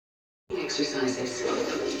exercises.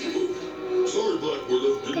 Sorry, Black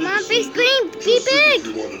Widow. Come on, big screen. Be big.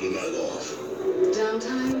 You wanted a night off.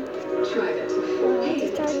 Downtime? Try it.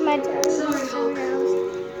 Hey, sorry, Hulk.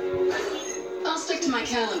 I'll stick to my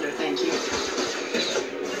calendar, thank you.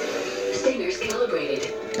 Stainer's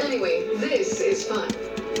calibrated. Anyway, this is fun.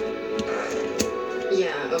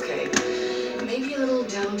 Yeah, okay. Maybe a little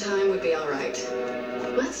downtime would be alright.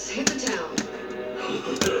 Let's hit the town.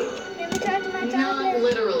 Not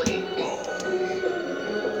literally.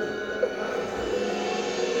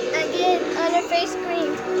 Again, on her face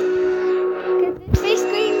screen. Because face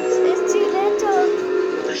screen is too little.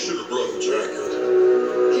 You should have brought the jacket.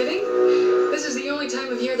 Kidding? This is the only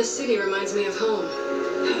time of year the city reminds me of home.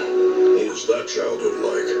 What was that childhood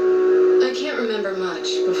like? I can't remember much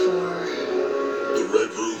before... The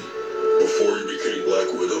Red Room? Before you became Black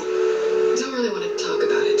Widow? Don't really want to talk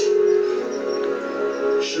about it.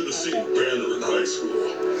 Should have seen Banner in high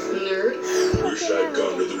school. Nerd. Wish I'd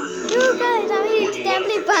gone to the reunion. You guys, I mean, it's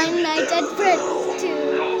definitely Five Nights at Freddy's too.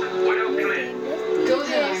 Go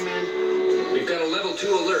ahead, Iron Man. We've got a level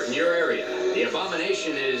 2 alert in your area. The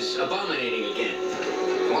abomination is abominating again.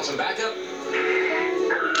 Want some backup?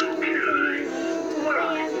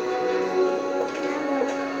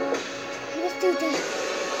 Let's do this.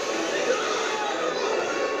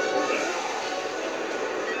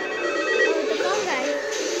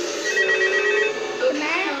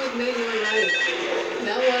 Maybe you're right.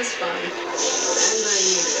 That was fun. And I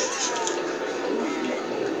needed it.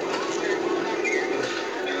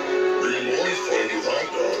 Be more fun with hot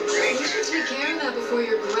dogs. You should take care of that before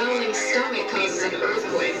your growling stomach causes an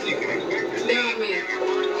earthquake. They're on me.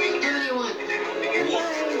 How many you want?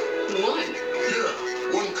 One? Yeah,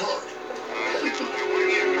 one card.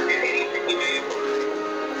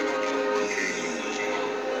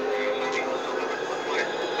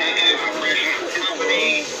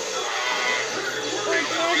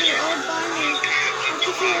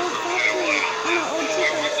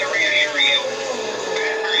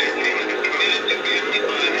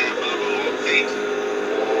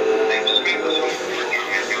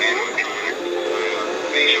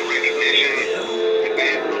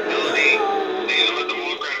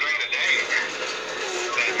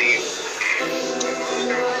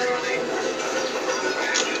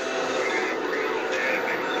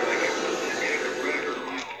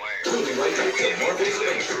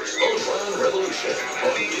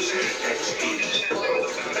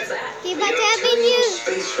 Keep on tapping you.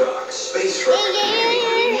 Space rock. Yeah.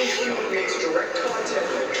 Makes direct contact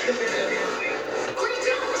with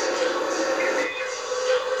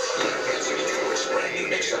the brand new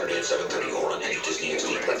next Saturday at 7:30 or on any Disney XD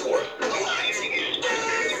platform.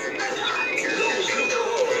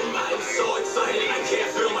 I'm so excited I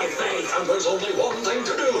can't feel my face, and there's only one thing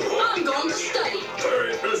to do. I'm going to study.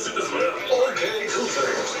 Alright, let's do this, man. Okay, two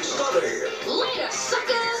things. Study. Later,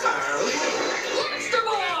 suckers. Monster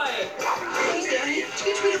Boy! Hey, Daddy,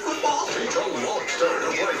 teach me to football. Teach a monster to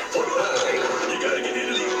play football. You gotta get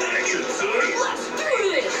into the action, son. Let's do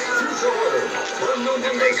this! Future World. Brand new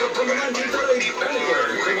Monday, September 19th at 8. Anywhere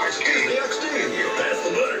you can watch Disney XD. Pass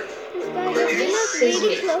the butter. This is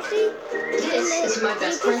really closely. This is my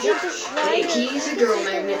best friend Josh. Hey, he's a girl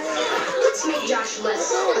magnet. Let's make Josh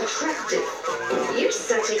less attractive. You're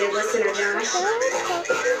such a good listener, Josh.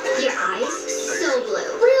 Your eyes, so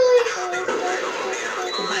blue. Really?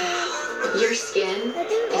 Wow. Your skin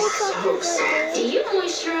is so soft. Do you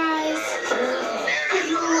moisturize? I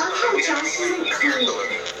love how Josh isn't clean.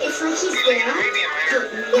 It's like he's there, but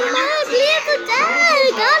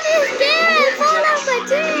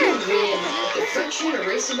The friction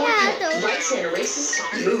erasable pen writes and erases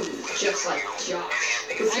smooth, just like Josh.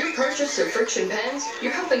 With your purchase of friction pens,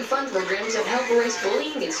 you're helping fund programs that help erase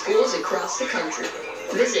bullying in schools across the country.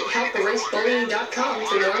 Visit helperasebullying.com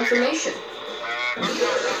for more information.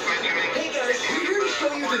 Hey guys, we're here to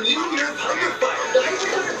show you the new Nerf Hyper Fire. The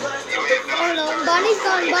Hyper Fire blasts out the Oh no, Bonnie's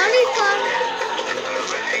gone. Bonnie's gone.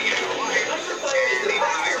 Hyper Fire is the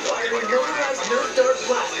fastest firing motorized Nerf dart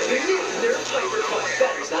blast. The new Nerf Hyper Fire.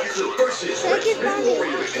 Batteries not included. Versus Second Bonnie.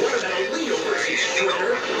 Warriors. What about Leo versus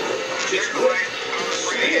Shredder? Just win,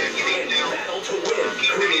 spin, and battle to win.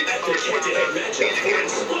 Create epic head-to-head matchups for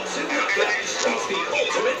explosive knockouts. It's the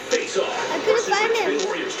ultimate face-off. I couldn't find him. Spin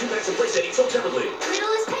Warriors, 2 packs of playsetting sold separately.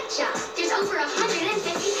 Littlest Pet Shop. There's over 150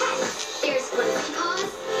 pets. There's flimsy paws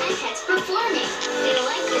and pets performing. They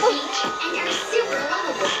like the beach and are super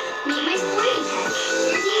lovable. Meet my sporting pets.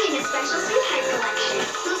 You're getting a special sweetheart collection.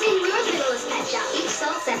 Those in your Littlest Pet Shop, each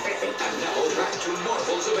sold separately. And now back to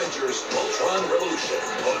Marvel's Avengers Ultron Revolution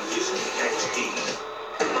on Disney XD.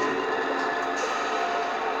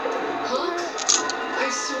 Hulk, I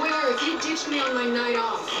swear if you do ditched me on my night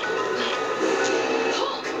off.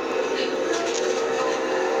 Hulk!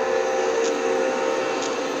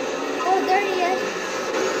 Oh, there he is.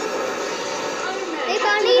 Iron Man, Hey,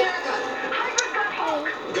 Captain Bonnie. America.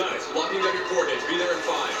 Guys, locking down your coordinates. Be there in 5.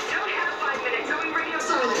 Don't have 5 minutes. Going radio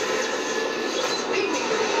silent.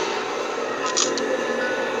 Pigman.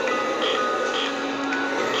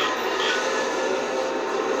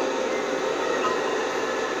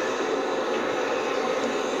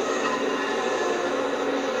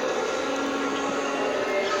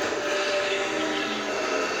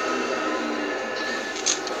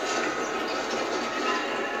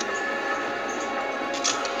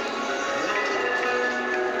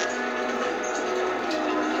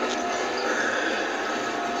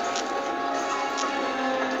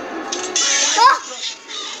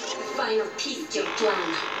 Final piece of your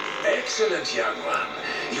plan. Excellent, young one.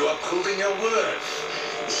 You are proving your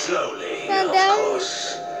worth. Slowly, And of then-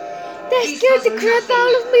 course. That This scared was the crap nothing.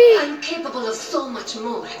 out of me. I'm capable of so much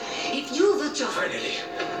more. If you will just... Finally,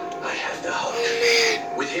 I have the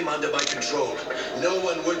Hulk. With him under my control, no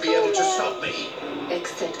one will be able to stop me.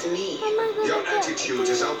 Except me. Oh my God. Your attitude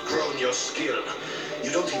has outgrown your skill.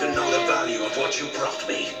 You don't even know the value of what you brought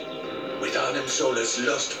me. With Arnim Solar's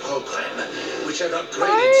Lost program, which I've Why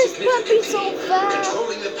upgraded is Puppy so significantly, fast?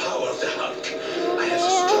 controlling the power of the Hulk, I have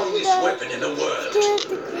the strongest weapon in the world. Scared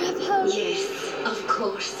the crap out of me. Yes, of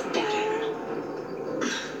course, Baron.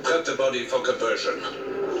 Prep the body for conversion.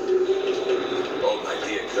 Oh, my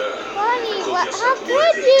dear girl. Bonnie, Prove how yourself could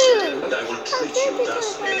worthy, you? and I will How treat could you you?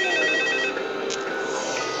 thusly.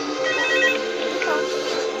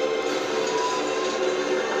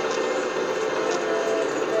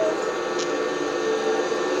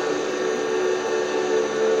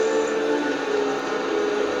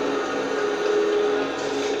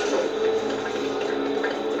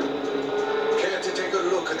 Care to take a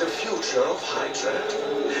look at the future of Hydra?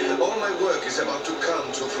 All my work is about to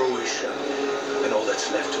come to fruition, and all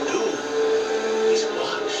that's left to do is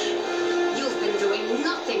watch. You've been doing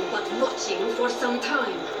nothing but watching for some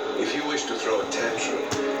time. If you wish to throw a tantrum,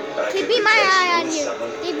 I Keep can my replace eye on with you.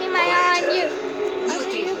 someone Keep my eye on you. You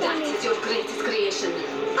think that is your greatest creation?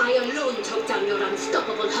 I alone took down your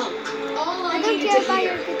unstoppable Hulk. All I I don't needed care to about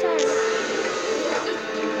hear. your guitar.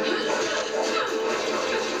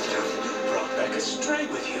 You brought back a stray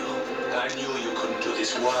with you. I knew you couldn't do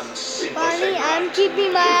this one simple Bonnie, thing I'm right.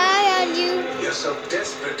 keeping my eye on you. You're so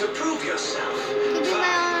desperate to prove yourself. Keeping my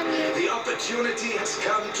eye on you. The opportunity has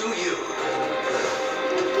come to you.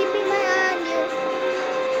 I'm keeping my eye on you.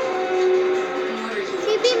 What are you?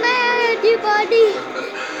 Keeping my eye on you, Bonnie.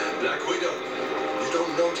 Black Widow, you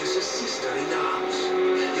don't notice a sister in arms.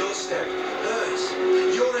 Your step, hers.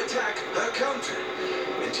 Your attack, her counter.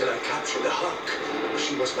 Until I captured the Hulk,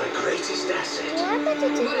 she was my greatest asset. What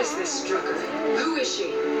happened to What is this Strucker? Who is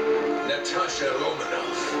she? Natasha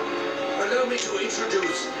Romanoff. Allow me to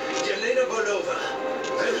introduce Yelena Bolova,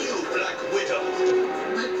 the new Black Widow.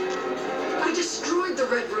 But I destroyed the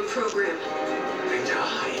Red Room program. And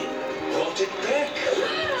I brought it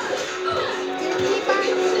back.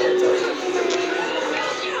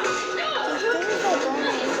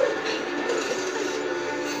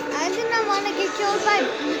 I do not want to get killed by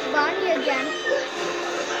Bonnie again.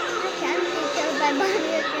 I can't get killed by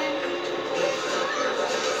Bonnie again.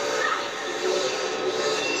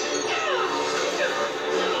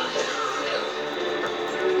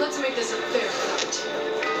 Let's make this a fair fight.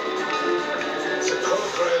 The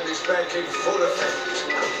program is back in full effect.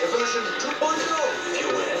 A version 2.0, if you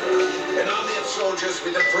will. An army of soldiers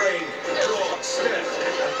with a brain, draw, step,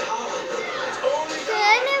 and power. Only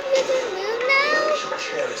Can everything move now?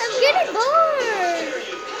 I'm getting bored.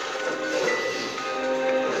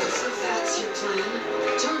 So that's your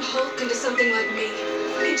plan? Turn Hulk into something like me?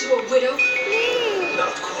 Into a widow? Please.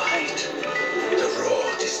 Not quite. The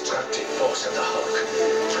raw, destructive force of the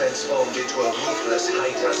Hulk transformed into a ruthless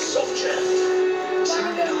Hydra soldier.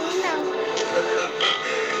 Bonnie, get me now.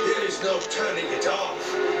 There is no turning it off.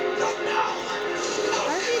 Not now.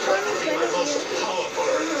 Hulk, probably my most powerful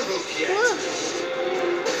recruit yet.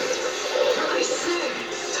 I said,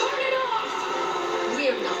 turn it off!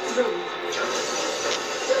 We're not through.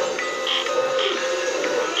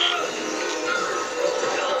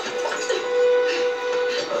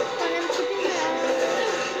 When I'm keeping my eye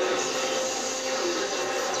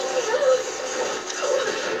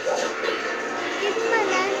keeping my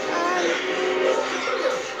light on.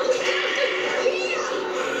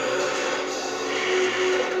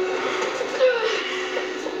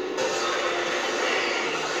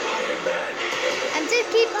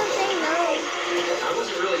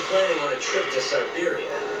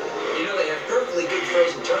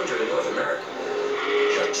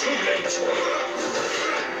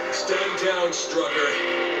 down,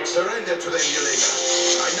 Strucker. Surrender to them,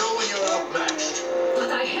 Yelena. I know when you're outmatched.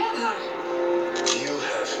 But I have her. You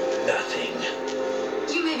have nothing.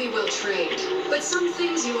 You may be well trained, but some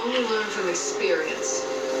things you only learn from experience.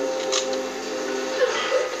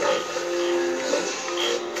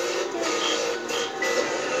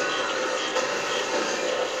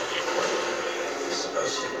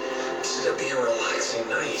 This is a be a relaxing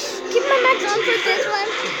night. Keep my max on for this one.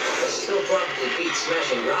 Still probably beat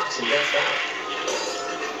smashing rocks and death out.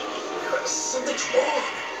 Something's wrong.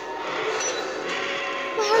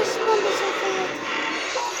 My heart's pumping so fast.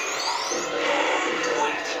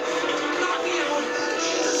 Knock me out.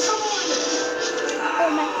 Someone. Oh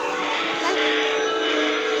my.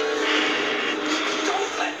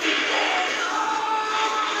 Don't let me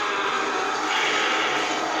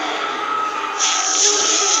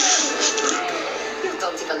You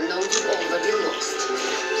don't even know you already lost.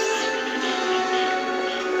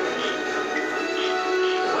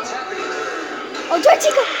 What's happening? Oh, Joy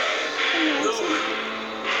Chica! No.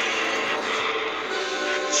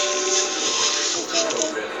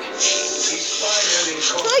 He's firing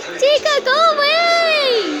Joy concrete. Chica, go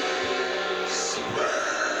away!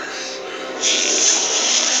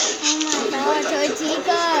 Oh my god, Joy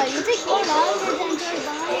Chica, you take more longer than Joy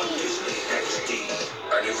Bonnie. XD.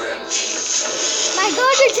 An event. My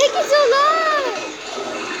god, you're taking so long!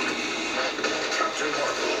 Captain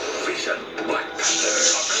Marvel. Vision. Black Panther.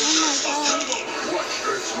 Oh my god. Watch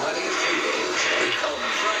Earth's mightiest heroes become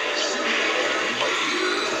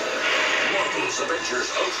mightier. Marvel's Avengers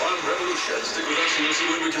Ultron Revolution. Stick with us and you'll see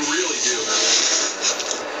what we can really do.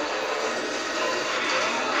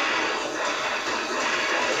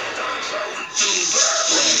 That's how we do that.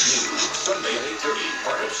 Brand new. Sunday at 8:30.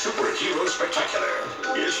 Part of Superhero Spectacular.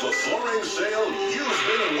 It's the flooring sale you've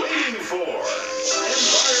been waiting for.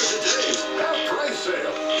 Empire Today's half-price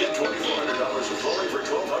sale. Get $2,400 of flooring for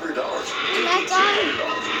 $1,200. That's on.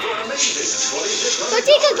 For an amazing $2,600. Joy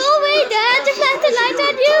Chica, go away! Dad, to flash the lights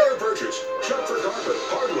on you! Entire purchase. Shop for carpet,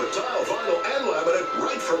 hardwood, tile, vinyl, and laminate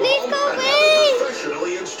right from Please home go and have away. it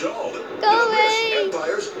professionally installed. Go away.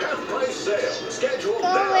 Empire's half-price sale. Schedule Go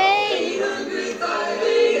now. away! Go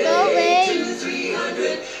away!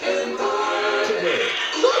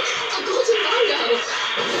 Look, a golden bongo.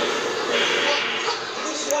 We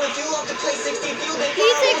just want to do love to play 60 field day.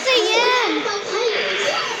 He's 6 a.m.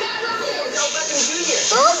 No, Beckham Jr.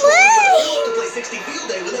 Go away! To play 60 field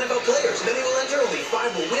day with NFL players. Many will enter, only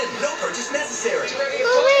 5 will win. No purchase necessary. Go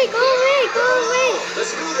away, go away, go away!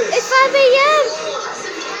 Let's do this. It's 5 a.m.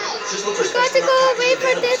 Just look for We got to go away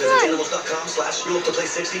for this one. Animals.com/rule to play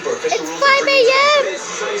 60 for official It's rules. 5 a.m. This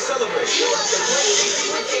is how you celebrate.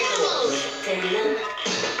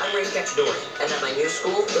 I'm Ray Cacciadori, and at my new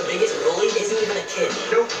school, the biggest bully isn't even a kid.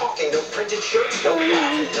 No talking, no printed shirts, no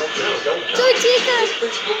laughing, no. Joy Chica! This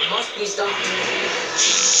principal must be stopped.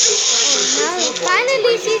 Oh,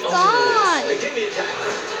 finally she's gone! Give me a tag.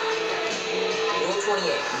 Rule 28,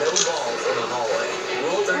 no balls in the hallway.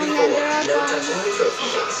 Rule 34, And then they're all no gone. touching the trophy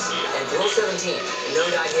case. And Rule 17, no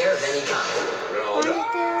dyed hair of any kind.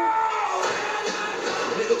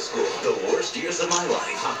 Middle school, the worst years of my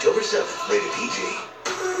life. October 7th, rated PG.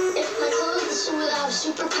 If my clothes would have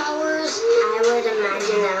superpowers, I would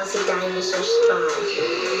imagine I was a dinosaur spawn.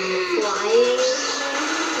 Flying.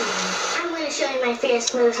 I'm going to show you my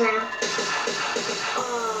fierce moves now.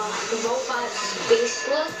 The robot space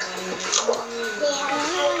look. Cool. Yeah,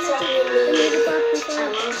 that's what you mean. I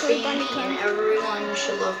love being me, and everyone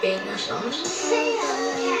should love being themselves.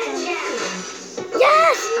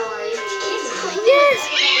 Yes! Yes!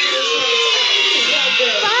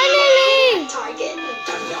 Finally! Target.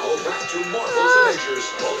 And now back to Marvel's Avengers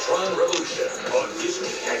Ultron Revolution on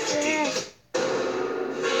Disney XD. Yes.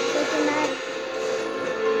 So tonight.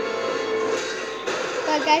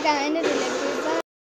 But guys, I ended the